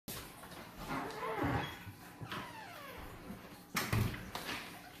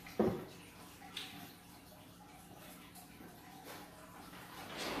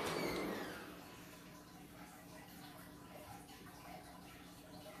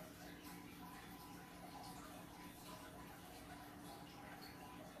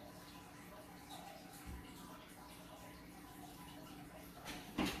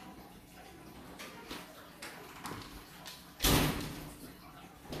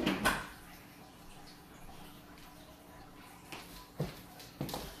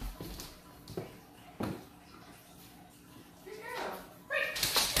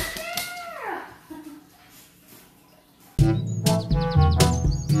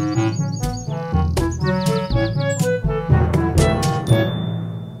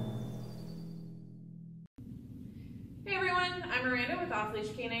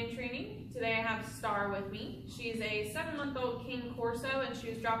7-month-old King Corso, and she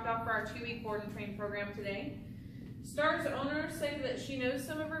was dropped off for our 2-week board and train program today. Star's owner said that she knows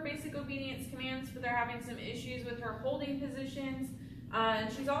some of her basic obedience commands, but they're having some issues with her holding positions,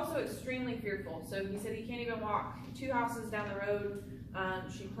 and she's also extremely fearful. So he said he can't even walk 2 houses down the road.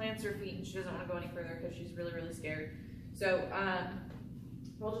 She plants her feet and she doesn't want to go any further because she's really, really scared. So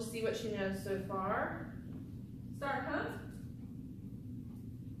we'll just see what she knows so far. Star, come.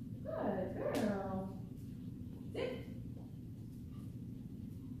 Good girl. Sit.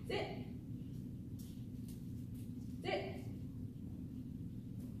 Sit. Sit.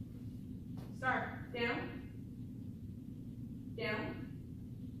 Star, down. Down.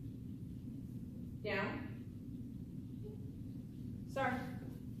 Down. Star,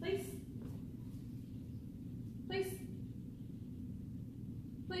 please. Please.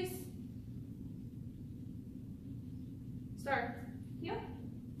 Please. Star, heel.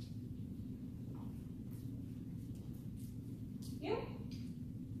 Heel.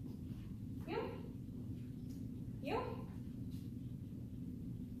 Heel. Heel.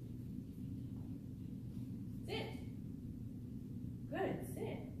 Sit. Good,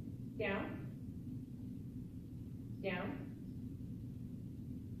 sit. Down. Down.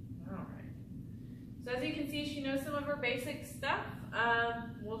 All right. So as you can see, she knows some of her basic stuff.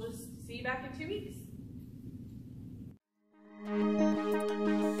 We'll just see you back in 2 weeks.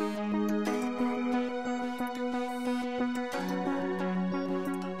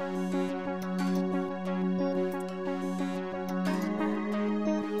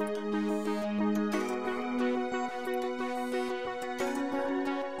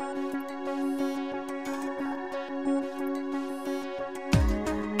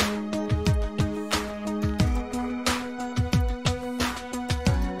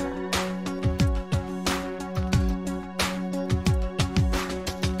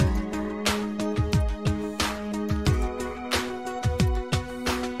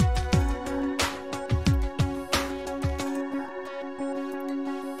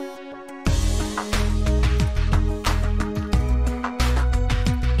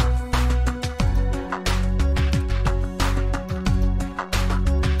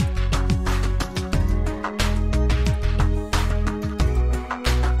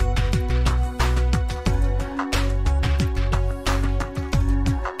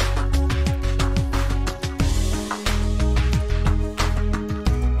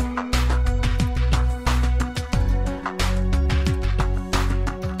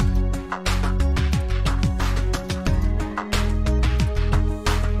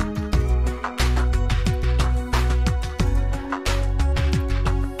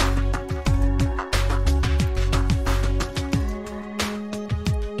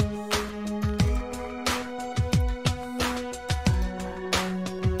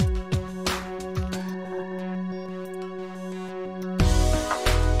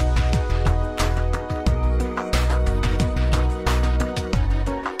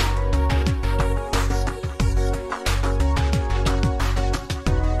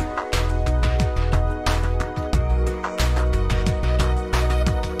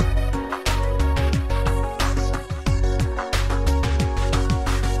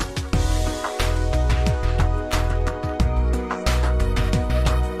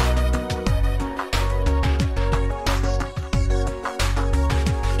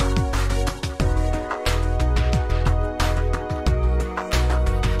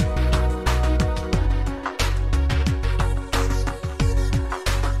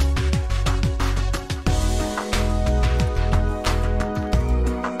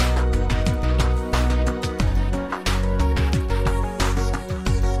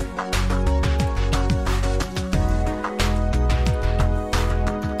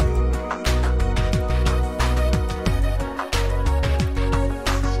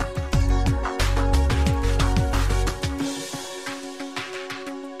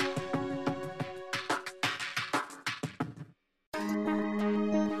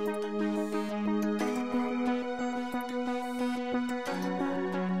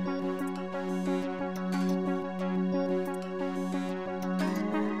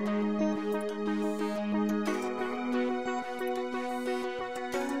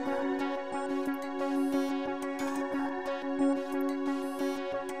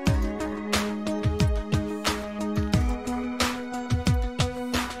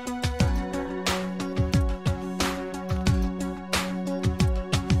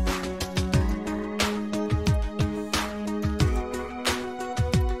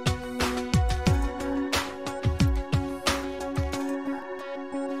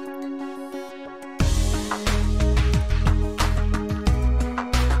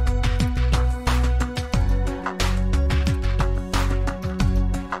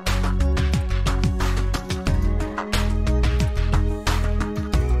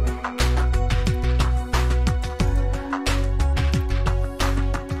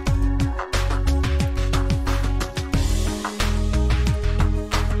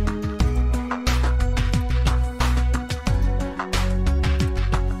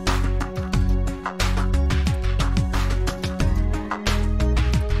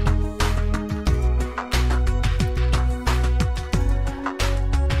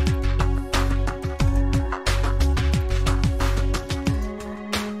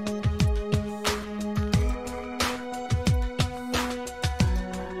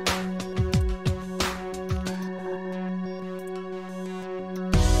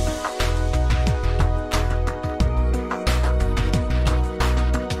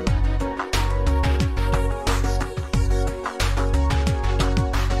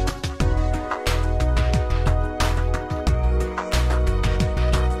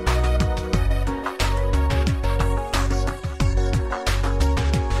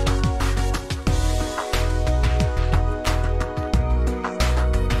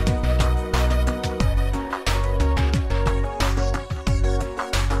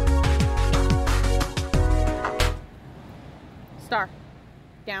 Star.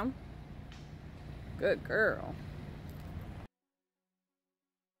 Down. Good girl.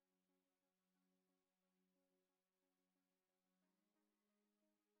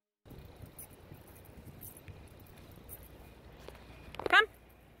 Come.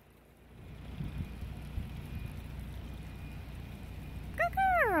 Good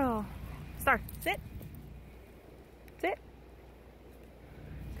girl. Star, sit. Sit.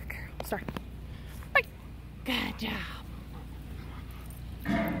 Good girl. Star. Bye. Good job.